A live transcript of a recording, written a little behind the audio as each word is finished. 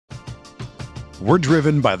We're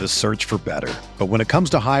driven by the search for better. But when it comes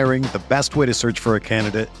to hiring, the best way to search for a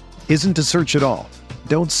candidate isn't to search at all.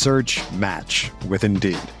 Don't search, match with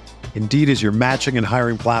Indeed. Indeed is your matching and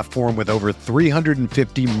hiring platform with over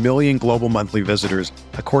 350 million global monthly visitors,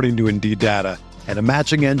 according to Indeed data, and a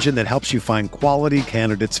matching engine that helps you find quality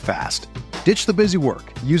candidates fast. Ditch the busy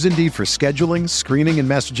work. Use Indeed for scheduling, screening, and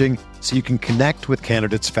messaging so you can connect with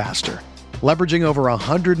candidates faster. Leveraging over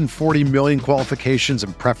 140 million qualifications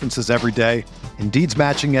and preferences every day, Indeed's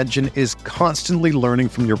matching engine is constantly learning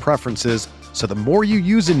from your preferences, so the more you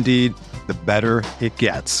use Indeed, the better it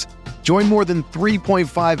gets. Join more than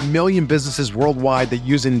 3.5 million businesses worldwide that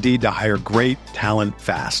use Indeed to hire great talent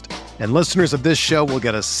fast. And listeners of this show will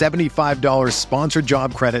get a $75 sponsored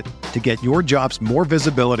job credit to get your jobs more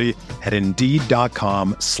visibility at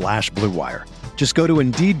Indeed.com/Blue Wire. Just go to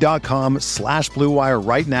Indeed.com/Blue Wire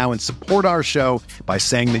right now and support our show by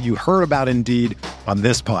saying that you heard about Indeed on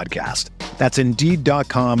this podcast. That's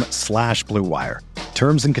Indeed.com/Blue Wire.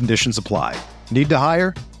 Terms and conditions apply. Need to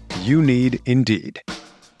hire? You need Indeed.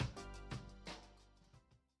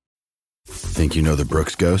 Think you know the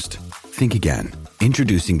Brooks Ghost? Think again.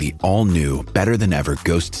 Introducing the all-new, better-than-ever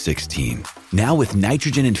Ghost 16. Now with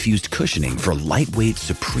nitrogen-infused cushioning for lightweight,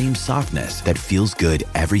 supreme softness that feels good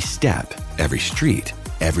every step, every street,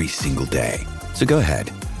 every single day. So go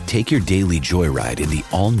ahead, take your daily joyride in the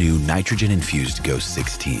all-new nitrogen-infused Ghost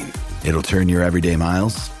 16. It'll turn your everyday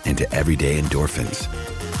miles into everyday endorphins.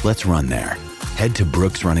 Let's run there. Head to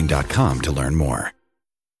brooksrunning.com to learn more.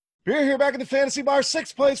 Beer here back at the Fantasy Bar.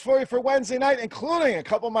 6 plays for you for Wednesday night, including a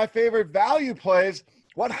couple of my favorite value plays.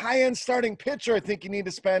 What high-end starting pitcher I think you need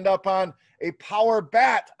to spend up on? A power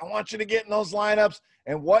bat. I want you to get in those lineups.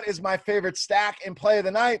 And what is my favorite stack and play of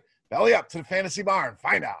the night? Belly up to the Fantasy Bar and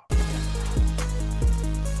find out.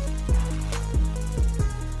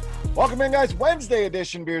 Welcome in, guys. Wednesday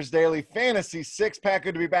edition Beers Daily Fantasy Six-Pack.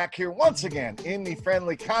 Good to be back here once again in the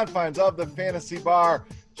friendly confines of the Fantasy Bar.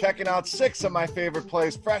 Checking out 6 of my favorite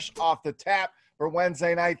plays fresh off the tap for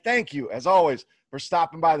Wednesday night. Thank you, as always, for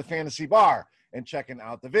stopping by the Fantasy Bar and checking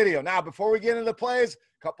out the video. Now, before we get into the plays, a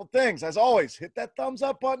couple things. As always, hit that thumbs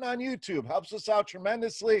up button on YouTube. Helps us out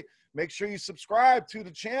tremendously. Make sure you subscribe to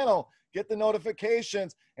the channel. Get the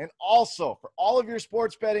notifications. And also, for all of your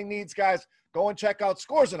sports betting needs, guys, go and check out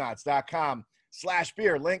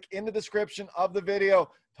scoresandodds.com/beer. Link in the description of the video.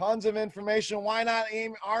 Tons of information. Why not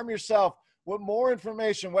arm yourself with more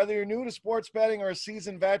information, whether you're new to sports betting or a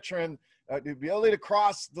seasoned veteran, the ability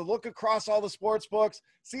to look across all the sports books,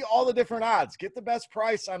 see all the different odds, get the best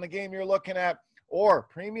price on the game you're looking at, or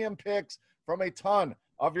premium picks from a ton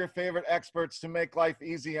of your favorite experts to make life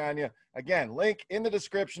easy on you. Again, link in the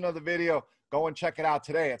description of the video. Go and check it out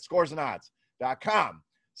today at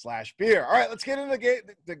scoresandodds.com/beer. All right, let's get into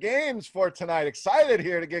the games for tonight. Excited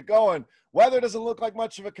here to get going. Weather doesn't look like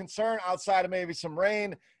much of a concern outside of maybe some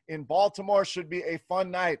rain in Baltimore. Should be a fun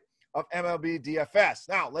night of MLB DFS.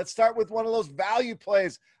 Now, let's start with one of those value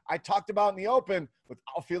plays I talked about in the open with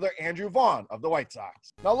outfielder Andrew Vaughn of the White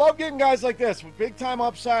Sox. Now, love getting guys like this with big-time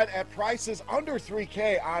upside at prices under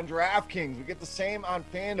 $3K on DraftKings. We get the same on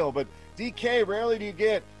FanDuel, but DK, rarely do you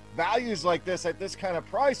get values like this at this kind of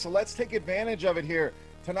price, so let's take advantage of it here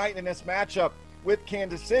tonight in this matchup with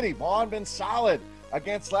Kansas City. Vaughn been solid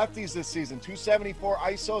against lefties this season. 274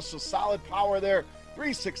 ISO, so solid power there.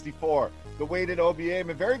 364, the weighted OBA.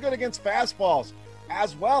 Been very good against fastballs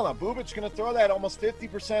as well. Now, Bubic going to throw that almost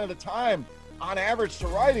 50% of the time on average to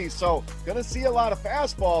righties, so going to see a lot of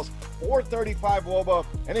fastballs. 435 WOBA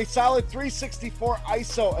and a solid 364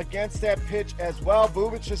 ISO against that pitch as well.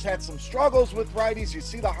 Bubic has had some struggles with righties. You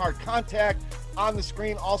see the hard contact on the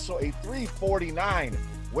screen. Also a 349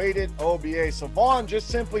 weighted OBA. So Vaughn just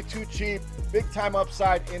simply too cheap. Big time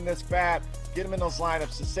upside in this bat. Get him in those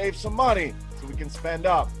lineups to save some money so we can spend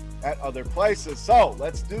up at other places. So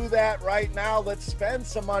let's do that right now. Let's spend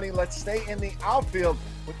some money. Let's stay in the outfield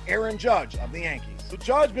with Aaron Judge of the Yankees. So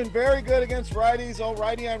Judge been very good against righties. Oh,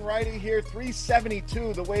 righty on righty here.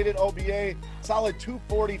 372, the weighted OBA. Solid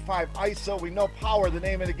 245 ISO. We know power, the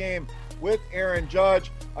name of the game with Aaron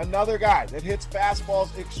Judge. Another guy that hits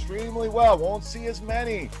fastballs extremely well. Won't see as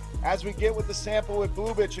many as we get with the sample with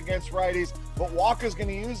Bubic against righties, but Walker's going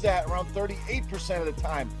to use that around 38% of the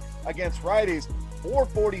time against righties.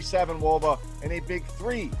 447 WOBA and a big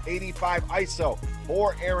 385 ISO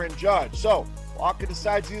for Aaron Judge. So Walker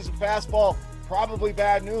decides to use a fastball. Probably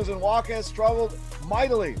bad news, and Walker has struggled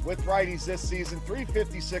mightily with righties this season.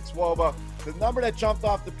 356 WOBA. The number that jumped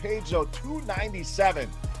off the page, though, 297,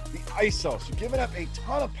 the ISO. So giving up a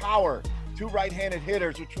ton of power to right-handed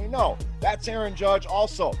hitters, which we know that's Aaron Judge.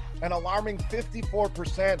 Also an alarming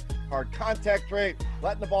 54% hard contact rate,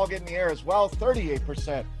 letting the ball get in the air as well,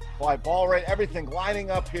 38% fly ball rate, everything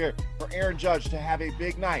lining up here for Aaron Judge to have a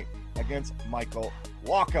big night against Michael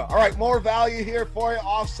Wacha. All right, more value here for you,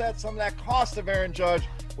 offset some of that cost of Aaron Judge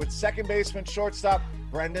with second baseman shortstop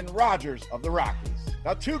Brendan Rodgers of the Rockies.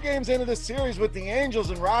 Now, 2 games into the series with the Angels,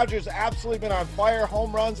 and Rodgers absolutely been on fire.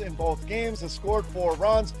 Home runs in both games, has scored 4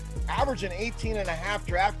 runs, averaging 18.5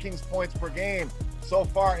 DraftKings points per game so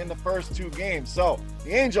far in the first 2 games. So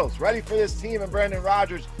the Angels ready for this team and Brendan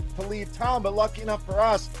Rodgers to leave town, but lucky enough for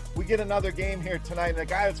us, we get another game here tonight, and a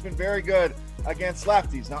guy that's been very good against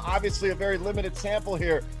lefties. Now, obviously a very limited sample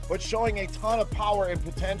here, but showing a ton of power and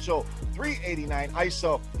potential. 389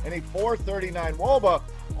 ISO and a 439 WOBA.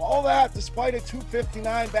 All that despite a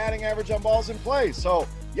 259 batting average on balls in play. So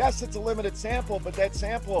yes, it's a limited sample, but that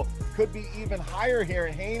sample could be even higher here.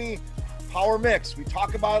 And Haney, power mix. We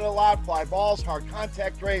talk about it a lot. Fly balls, hard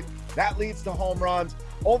contact rate. That leads to home runs.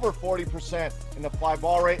 Over 40% in the fly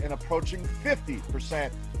ball rate and approaching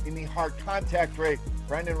 50% in the hard contact rate.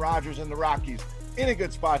 Brendan Rodgers and the Rockies in a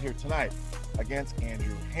good spot here tonight against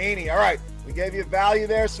Andrew Haney. All right, we gave you value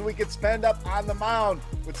there so we could spend up on the mound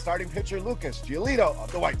with starting pitcher Lucas Giolito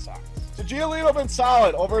of the White Sox. So Giolito been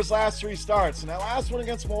solid over his last 3 starts. And that last one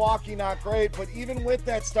against Milwaukee, not great, but even with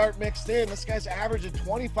that start mixed in, this guy's averaging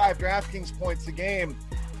 25 DraftKings points a game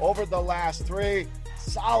over the last 3.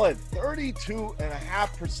 Solid 32.5%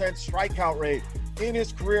 strikeout rate in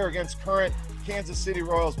his career against current Kansas City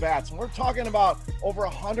Royals bats. And we're talking about over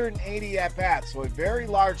 180 at-bats, so a very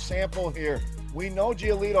large sample here. We know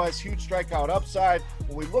Giolito has huge strikeout upside.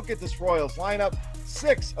 When we look at this Royals lineup,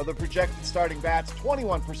 6 of the projected starting bats,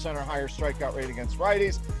 21% or higher strikeout rate against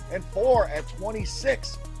righties, and 4 at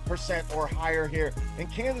 26% or higher here. In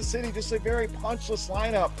Kansas City, just a very punchless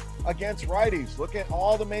lineup against righties. Look at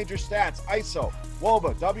all the major stats: ISO,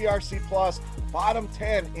 WOBA, WRC+, bottom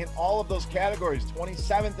 10 in all of those categories.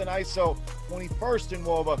 27th in ISO, 21st in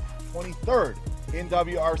WOBA, 23rd in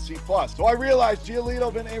WRC+. So I realize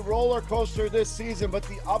Giolito been a roller coaster this season, but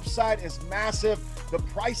the upside is massive. The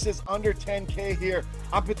price is under 10K here.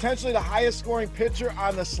 I'm potentially the highest scoring pitcher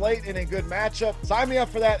on the slate in a good matchup. Sign me up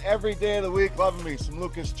for that every day of the week. Loving me some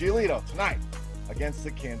Lucas Giolito tonight against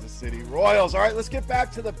the Kansas City Royals. All right, let's get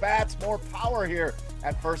back to the bats. More power here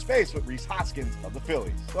at first base with Rhys Hoskins of the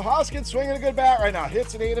Phillies. So Hoskins swinging a good bat right now.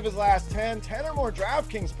 Hits in 8 of his last 10 or more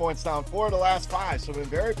DraftKings points down 4 of the last 5. So been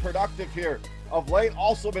very productive here of late.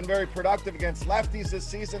 Also been very productive against lefties this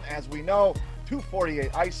season, as we know.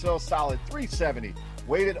 248 ISO, solid 370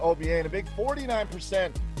 weighted OBA, and a big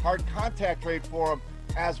 49% hard contact rate for him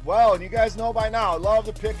as well. And you guys know by now, I love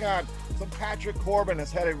to pick on some Patrick Corbin.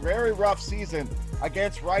 Has had a very rough season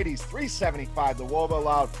against righties. 375 the WOBA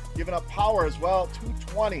allowed, giving up power as well.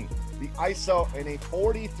 220 the ISO and a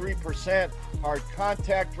 43% hard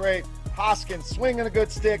contact rate. Hoskins swinging a good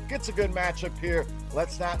stick, gets a good matchup here.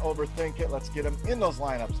 Let's not overthink it. Let's get him in those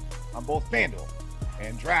lineups on both FanDuel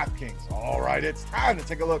and DraftKings. All right, it's time to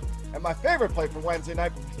take a look at my favorite play for Wednesday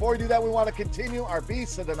night. But before we do that, we want to continue our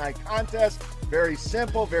Beast of the Night contest. Very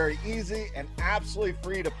simple, very easy, and absolutely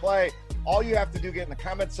free to play. All you have to do, get in the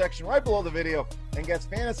comment section right below the video and get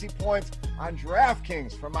fantasy points on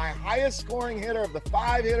DraftKings for my highest scoring hitter of the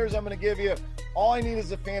 5 hitters I'm going to give you. All I need is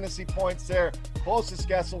the fantasy points there. Closest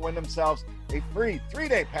guess will win themselves a free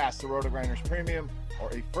 3-day pass to RotoGrinders Premium or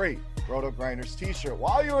a free RotoGrinders t-shirt.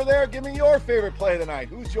 While you were there, give me your favorite play of the night.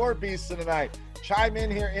 Who's your beast of the night? Chime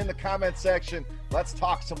in here in the comment section. Let's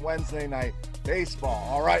talk some Wednesday night baseball.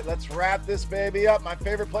 All right, let's wrap this baby up. My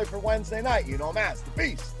favorite play for Wednesday night, you know him as the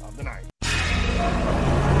beast of the night.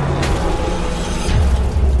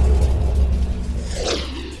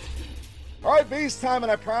 All right, Beast time,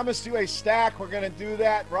 and I promised you a stack. We're going to do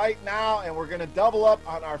that right now, and we're going to double up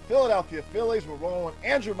on our Philadelphia Phillies. We're rolling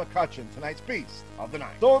Andrew McCutchen, tonight's Beast of the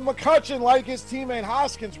Night. So McCutchen, like his teammate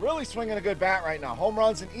Hoskins, really swinging a good bat right now. Home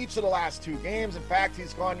runs in each of the last 2 games. In fact,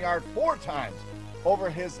 he's gone yard 4 times over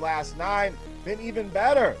his last 9. Been even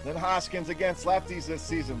better than Hoskins against lefties this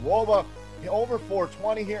season. WOBA over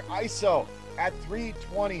 420 here. ISO at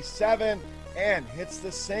 327 and hits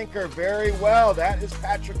the sinker very well. That is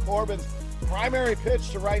Patrick Corbin's primary pitch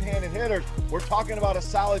to right-handed hitters. We're talking about a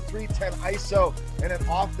solid 310 ISO and an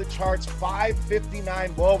off-the-charts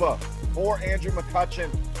 559 WOBA for Andrew McCutchen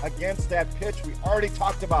against that pitch. We already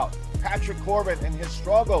talked about Patrick Corbin and his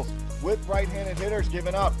struggles with right-handed hitters,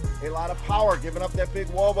 giving up a lot of power, giving up that big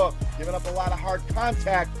WOBA, giving up a lot of hard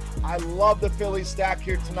contact. I love the Phillies stack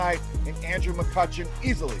here tonight, and Andrew McCutchen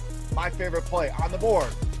easily my favorite play on the board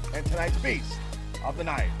and tonight's Beast of the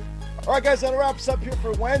Night. All right, guys, that wraps up here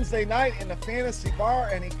for Wednesday night in the Fantasy Bar.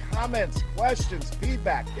 Any comments, questions,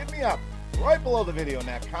 feedback, hit me up right below the video in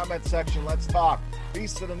that comment section. Let's talk.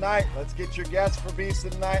 Beast of the Night. Let's get your guess for Beast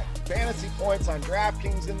of the Night. Fantasy points on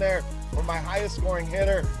DraftKings in there for my highest scoring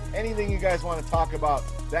hitter. Anything you guys want to talk about,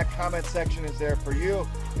 that comment section is there for you.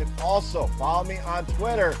 And also follow me on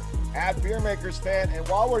Twitter at BeerMakersFan. And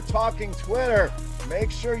while we're talking Twitter, make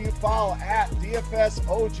sure you follow at DFS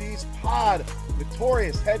OGs Pod.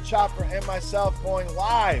 Notorious Head Chopper and myself going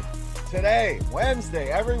live today, Wednesday,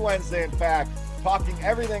 every Wednesday, in fact, talking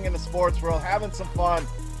everything in the sports world, having some fun.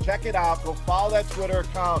 Check it out. Go follow that Twitter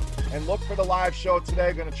account and look for the live show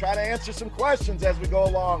today. Going to try to answer some questions as we go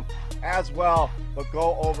along as well, but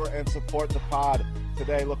go over and support the pod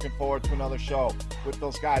today. Looking forward to another show with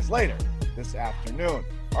those guys later this afternoon.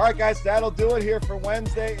 All right, guys, that'll do it here for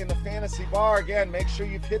Wednesday in the Fantasy Bar. Again, make sure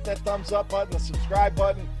you've hit that thumbs up button, the subscribe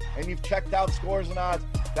button, and you've checked out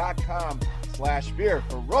scoresandodds.com/beer.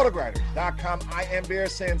 For rotogrinders.com, I am Beer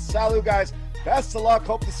saying salut, guys. Best of luck.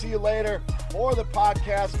 Hope to see you later for the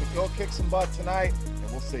podcast. But go kick some butt tonight,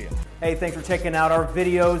 and we'll see you. Hey, thanks for checking out our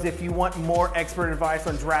videos. If you want more expert advice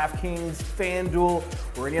on DraftKings, FanDuel,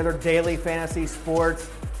 or any other daily fantasy sports,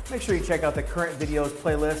 make sure you check out the current videos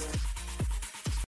playlist